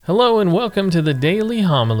Hello and welcome to the Daily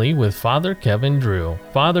Homily with Father Kevin Drew.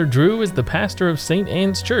 Father Drew is the pastor of St.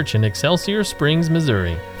 Anne's Church in Excelsior Springs,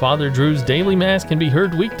 Missouri. Father Drew's daily mass can be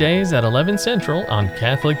heard weekdays at 11 Central on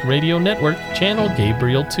Catholic Radio Network, channel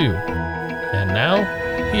Gabriel 2. And now,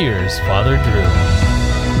 here's Father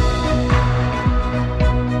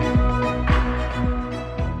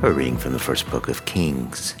Drew. A reading from the first book of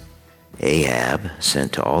Kings. Ahab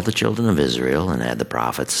sent to all the children of Israel and had the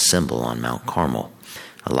prophets assemble on Mount Carmel.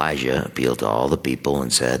 Elijah appealed to all the people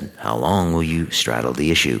and said, "How long will you straddle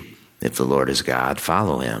the issue? If the Lord is God,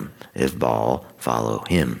 follow him. If Baal, follow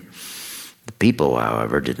him." The people,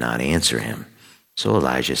 however, did not answer him. So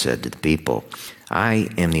Elijah said to the people, "I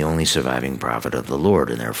am the only surviving prophet of the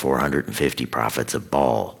Lord, and there are 450 prophets of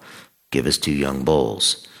Baal. Give us 2 young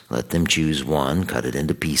bulls. Let them choose one, cut it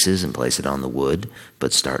into pieces, and place it on the wood,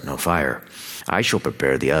 but start no fire. I shall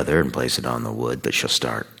prepare the other and place it on the wood, but shall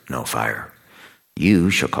start no fire. You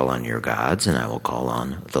shall call on your gods, and I will call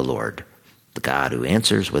on the Lord. The God who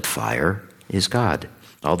answers with fire is God."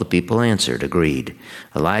 All the people answered, agreed.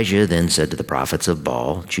 Elijah then said to the prophets of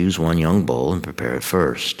Baal, "Choose 1 young bull and prepare it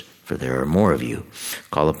first, for there are more of you.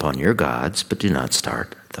 Call upon your gods, but do not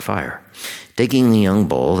start the fire." Taking the young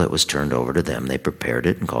bull that was turned over to them, they prepared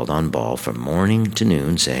it and called on Baal from morning to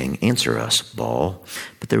noon, saying, "Answer us, Baal."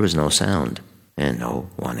 But there was no sound, and no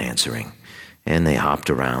one answering. And they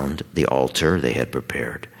hopped around the altar they had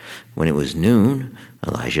prepared. When it was noon,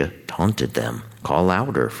 Elijah taunted them, "Call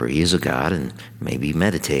louder, for he is a god and may be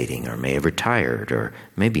meditating, or may have retired, or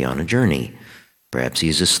may be on a journey. Perhaps he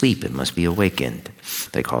is asleep and must be awakened."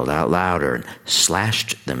 They called out louder and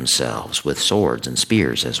slashed themselves with swords and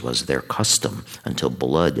spears, as was their custom, until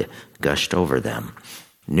blood gushed over them.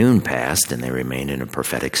 Noon passed, and they remained in a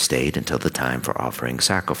prophetic state until the time for offering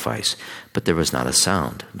sacrifice. But there was not a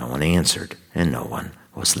sound. No one answered, and no one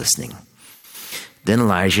was listening. Then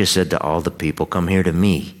Elijah said to all the people, "Come here to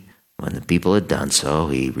me." When the people had done so,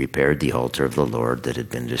 he repaired the altar of the Lord that had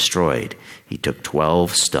been destroyed. He took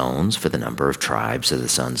 12 stones for the number of tribes of the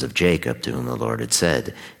sons of Jacob, to whom the Lord had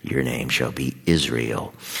said, "Your name shall be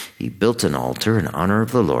Israel." He built an altar in honor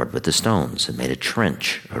of the Lord with the stones, and made a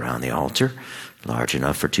trench around the altar, large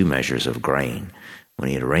enough for 2 measures of grain. When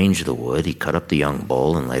he had arranged the wood, he cut up the young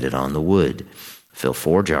bull and laid it on the wood. "Fill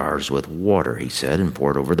 4 jars with water," he said, "and pour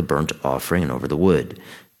it over the burnt offering and over the wood."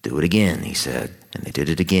 "Do it again," he said, and they did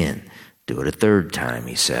it again. "Do it a 3rd time,"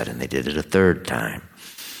 he said, and they did it a 3rd time.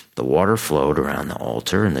 The water flowed around the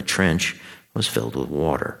altar, and the trench was filled with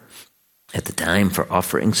water. At the time for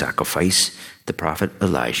offering sacrifice, the prophet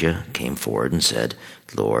Elijah came forward and said,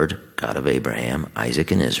 "Lord, God of Abraham, Isaac,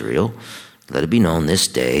 and Israel, let it be known this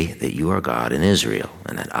day that you are God in Israel,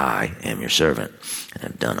 and that I am your servant, and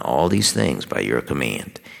have done all these things by your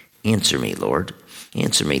command. Answer me, Lord.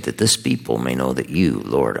 Answer me, that this people may know that you,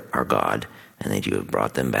 Lord, are God, and that you have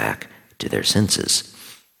brought them back to their senses."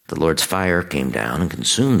 The Lord's fire came down and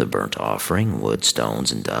consumed the burnt offering, wood,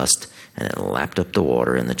 stones, and dust, and it lapped up the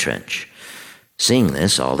water in the trench. Seeing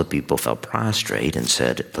this, all the people fell prostrate and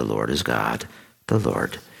said, "The Lord is God. The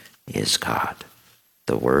Lord is God."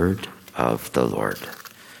 The word of the Lord.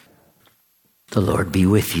 The Lord be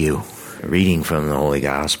with you. A reading from the Holy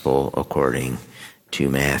Gospel according to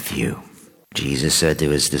Matthew. Jesus said to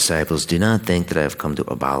his disciples, "Do not think that I have come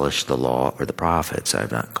to abolish the law or the prophets. I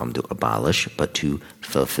have not come to abolish, but to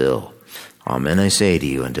fulfill. Amen, I say to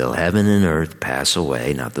you, until heaven and earth pass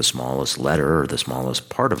away, not the smallest letter or the smallest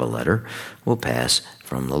part of a letter will pass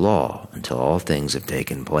from the law, until all things have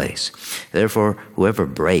taken place. Therefore, whoever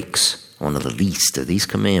breaks one of the least of these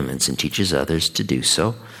commandments and teaches others to do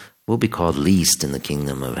so will be called least in the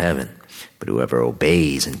kingdom of heaven. But whoever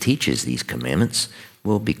obeys and teaches these commandments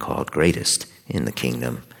will be called greatest in the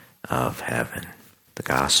kingdom of heaven." The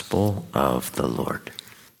Gospel of the Lord.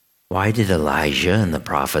 Why did Elijah and the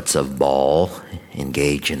prophets of Baal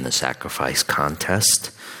engage in the sacrifice contest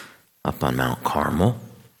up on Mount Carmel?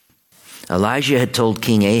 Elijah had told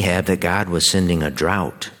King Ahab that God was sending a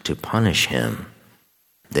drought to punish him.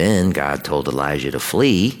 Then God told Elijah to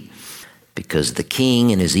flee because the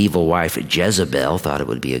king and his evil wife Jezebel thought it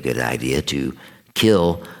would be a good idea to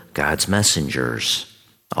kill God's messengers.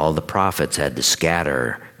 All the prophets had to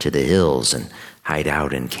scatter to the hills and hide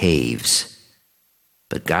out in caves.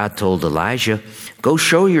 But God told Elijah, "Go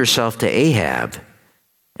show yourself to Ahab,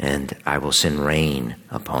 and I will send rain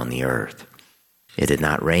upon the earth." It had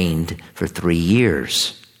not rained for 3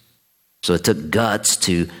 years. So it took guts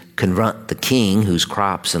to confront the king whose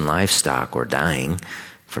crops and livestock were dying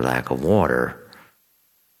for lack of water.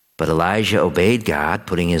 But Elijah obeyed God,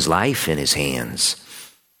 putting his life in his hands.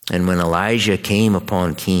 And when Elijah came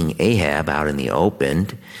upon King Ahab out in the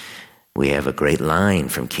open, We have a great line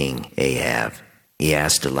from King Ahab. He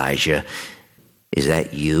asked Elijah, "Is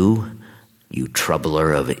that you, you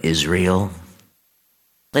troubler of Israel?"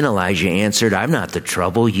 And Elijah answered, "I'm not the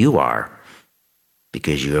trouble, you are,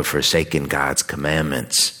 because you have forsaken God's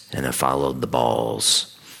commandments and have followed the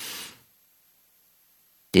Baals."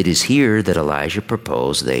 It is here that Elijah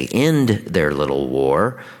proposed they end their little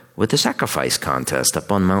war with a sacrifice contest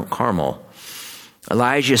up on Mount Carmel.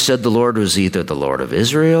 Elijah said the Lord was either the Lord of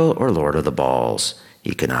Israel or Lord of the Baals.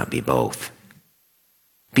 He could not be both.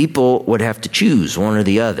 People would have to choose one or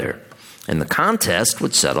the other, and the contest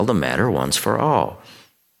would settle the matter once for all.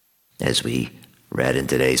 As we read in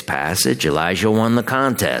today's passage, Elijah won the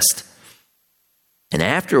contest. And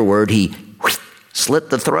afterward, he slit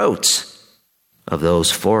the throats of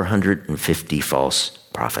those 450 false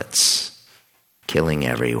prophets, killing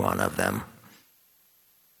every one of them.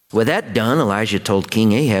 With that done, Elijah told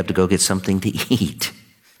King Ahab to go get something to eat.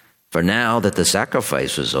 For now that the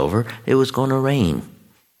sacrifice was over, it was going to rain.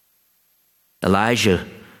 Elijah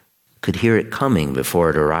could hear it coming before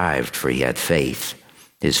it arrived, for he had faith.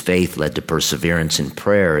 His faith led to perseverance in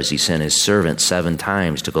prayer as he sent his servant 7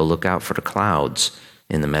 times to go look out for the clouds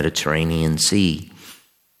in the Mediterranean Sea.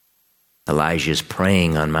 Elijah's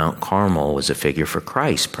praying on Mount Carmel was a figure for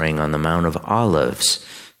Christ praying on the Mount of Olives.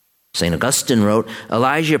 St. Augustine wrote,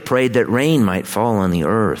 Elijah prayed that rain might fall on the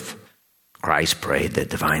earth. Christ prayed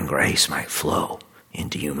that divine grace might flow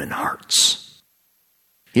into human hearts.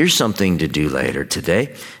 Here's something to do later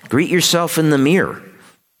today. Greet yourself in the mirror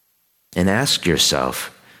and ask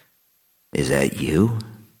yourself, is that you,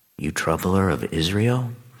 you troubler of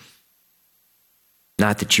Israel?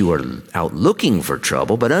 Not that you are out looking for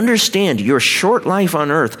trouble, but understand your short life on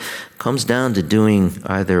earth comes down to doing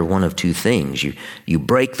either one of 2 things. You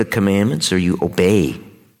break the commandments or you obey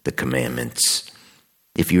the commandments.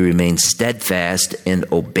 If you remain steadfast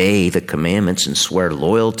and obey the commandments and swear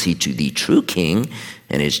loyalty to the true king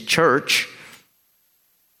and his church,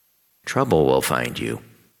 trouble will find you.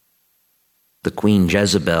 The Queen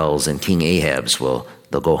Jezebels and King Ahabs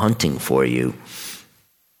they'll go hunting for you.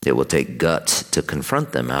 It will take guts to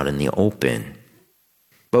confront them out in the open.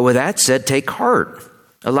 But with that said, take heart.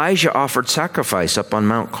 Elijah offered sacrifice up on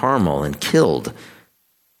Mount Carmel and killed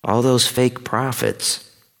all those fake prophets.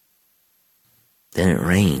 Then it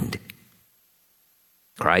rained.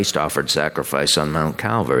 Christ offered sacrifice on Mount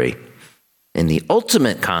Calvary. In the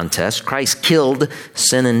ultimate contest, Christ killed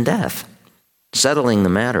sin and death, settling the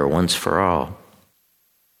matter once for all.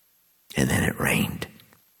 And then it rained.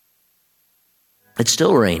 It's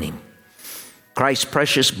still raining. Christ's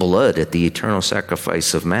precious blood at the eternal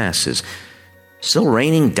sacrifice of Mass is still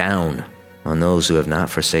raining down on those who have not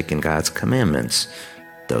forsaken God's commandments,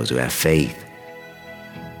 those who have faith,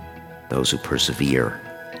 those who persevere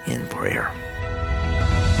in prayer.